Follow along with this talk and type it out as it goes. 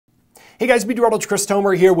Hey guys, Meteorologist Chris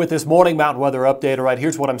Tomer here with this morning mountain weather update. All right,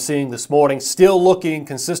 here's what I'm seeing this morning. Still looking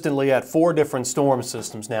consistently at 4 different storm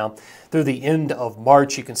systems now through the end of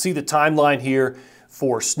March. You can see the timeline here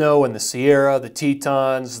for snow in the Sierra, the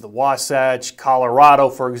Tetons, the Wasatch, Colorado,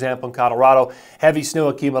 for example, in Colorado. Heavy snow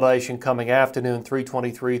accumulation coming afternoon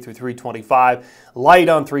 323 through 325, light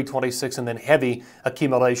on 326, and then heavy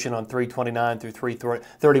accumulation on 329 through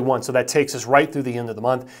 331. So that takes us right through the end of the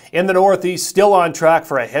month. In the Northeast, still on track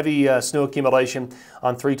for a heavy snow accumulation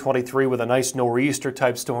on 323 with a nice nor'easter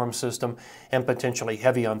type storm system and potentially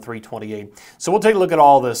heavy on 328. So we'll take a look at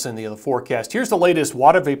all this in the forecast. Here's the latest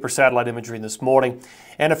water vapor satellite imagery this morning.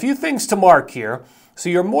 And a few things to mark here. So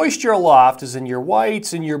your moisture aloft is in your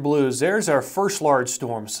whites and your blues. There's our first large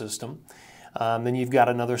storm system. Then you've got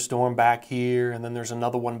another storm back here, and then there's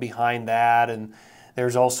another one behind that, and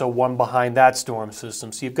there's also one behind that storm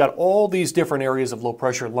system. So you've got all these different areas of low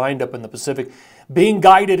pressure lined up in the Pacific being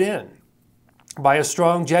guided in by a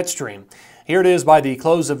strong jet stream. Here it is by the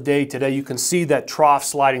close of day today. You can see that trough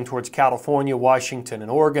sliding towards California, Washington,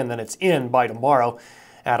 and Oregon. Then it's in by tomorrow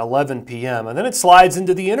at 11 p.m. And then it slides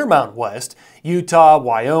into the Intermountain West, Utah,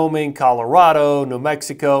 Wyoming, Colorado, New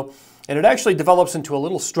Mexico, and it actually develops into a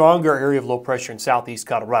little stronger area of low pressure in southeast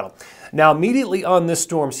Colorado. Now, immediately on this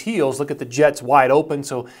storm's heels, look at the jets wide open,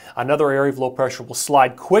 so another area of low pressure will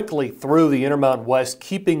slide quickly through the Intermountain West,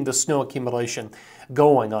 keeping the snow accumulation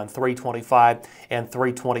going on 325 and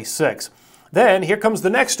 326. Then here comes the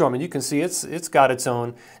next storm, and you can see it's got its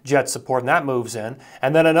own jet support, and that moves in.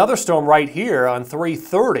 And then another storm right here on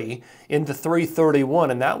 330 into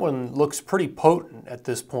 331, and that one looks pretty potent at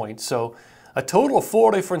this point. So a total of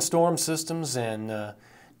 4 different storm systems and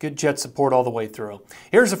good jet support all the way through.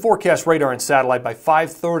 Here's the forecast radar and satellite by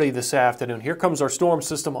 5:30 this afternoon. Here comes our storm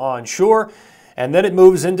system onshore, and then it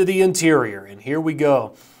moves into the interior, and here we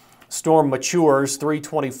go. Storm matures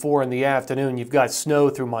 3:24 in the afternoon. You've got snow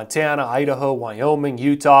through Montana, Idaho, Wyoming,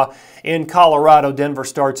 Utah. In Colorado, Denver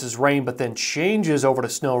starts as rain, but then changes over to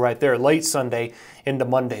snow right there late Sunday into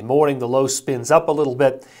Monday morning. The low spins up a little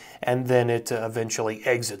bit, and then it eventually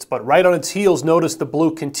exits. But right on its heels, notice the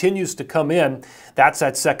blue continues to come in. That's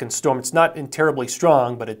that second storm. It's not terribly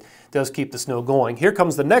strong, but it does keep the snow going. Here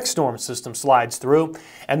comes the next storm system, slides through.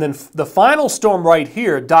 And then the final storm right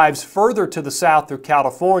here dives further to the south through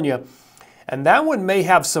California. And that one may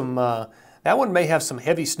have some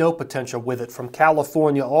heavy snow potential with it from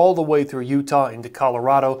California all the way through Utah into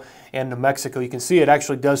Colorado and New Mexico. You can see it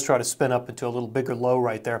actually does try to spin up into a little bigger low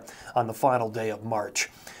right there on the final day of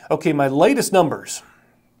March. Okay, my latest numbers.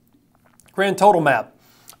 Grand total map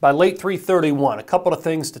by late 331. A couple of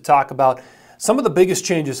things to talk about. Some of the biggest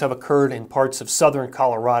changes have occurred in parts of southern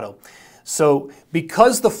Colorado. So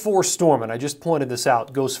because the force storm, and I just pointed this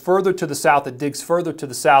out, goes further to the south, it digs further to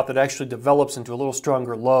the south, it actually develops into a little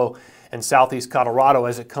stronger low in southeast Colorado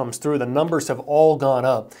as it comes through. The numbers have all gone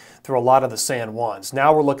up through a lot of the San Juans.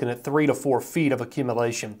 Now we're looking at 3 to 4 feet of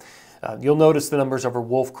accumulation. You'll notice the numbers over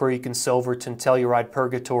Wolf Creek and Silverton, Telluride,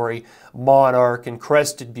 Purgatory, Monarch, and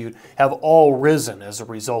Crested Butte have all risen as a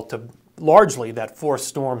result of largely that force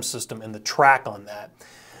storm system and the track on that.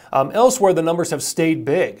 Elsewhere, the numbers have stayed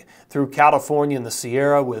big through California and the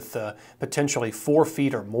Sierra with potentially 4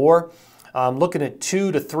 feet or more. Looking at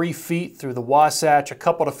 2 to 3 feet through the Wasatch, a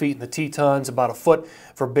couple of feet in the Tetons, about a foot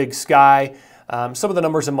for Big Sky. Some of the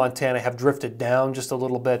numbers in Montana have drifted down just a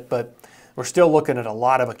little bit, but we're still looking at a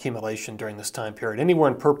lot of accumulation during this time period. Anywhere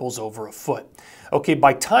in purple's over a foot. Okay,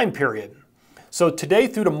 by time period. So today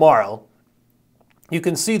through tomorrow, you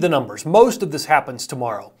can see the numbers. Most of this happens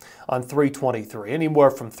tomorrow on 323. Anywhere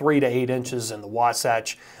from 3 to 8 inches in the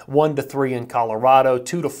Wasatch, 1 to 3 in Colorado,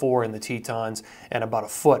 2 to 4 in the Tetons, and about a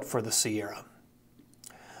foot for the Sierra.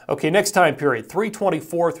 Okay, next time period,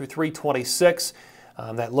 324 through 326.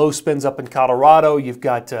 That low spins up in Colorado. You've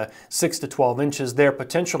got 6 to 12 inches there,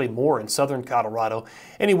 potentially more in southern Colorado.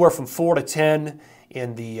 Anywhere from 4 to 10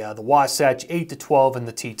 in the Wasatch, 8 to 12 in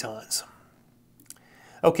the Tetons.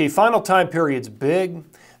 Okay, final time period's big.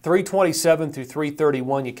 327 through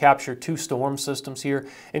 331, you capture 2 storm systems here,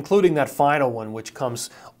 including that final one, which comes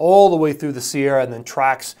all the way through the Sierra and then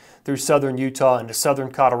tracks through southern Utah into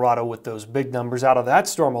southern Colorado with those big numbers. Out of that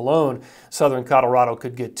storm alone, southern Colorado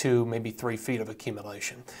could get 2, maybe 3 feet of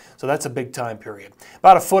accumulation. So that's a big time period.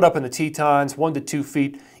 About a foot up in the Tetons, 1 to 2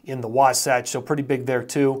 feet in the Wasatch, so pretty big there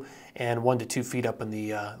too, and 1 to 2 feet up in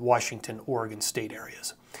the Washington, Oregon state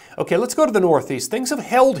areas. Okay, let's go to the Northeast. Things have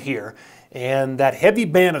held here, and that heavy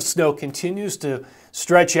band of snow continues to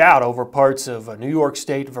stretch out over parts of New York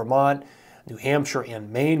State, Vermont, New Hampshire,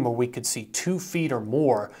 and Maine, where we could see 2 feet or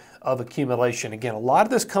more of accumulation. Again, a lot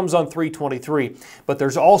of this comes on 323, but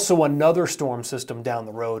there's also another storm system down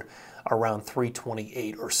the road around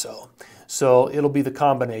 328 or so. So it'll be the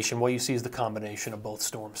combination. What you see is the combination of both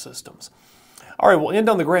storm systems. All right, we'll end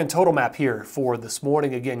on the grand total map here for this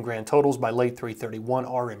morning. Again, grand totals by late 331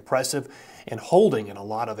 are impressive and holding in a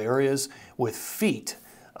lot of areas with feet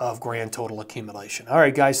of grand total accumulation. All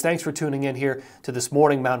right, guys, thanks for tuning in here to this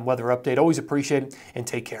morning Mountain Weather Update. Always appreciate it, and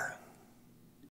take care.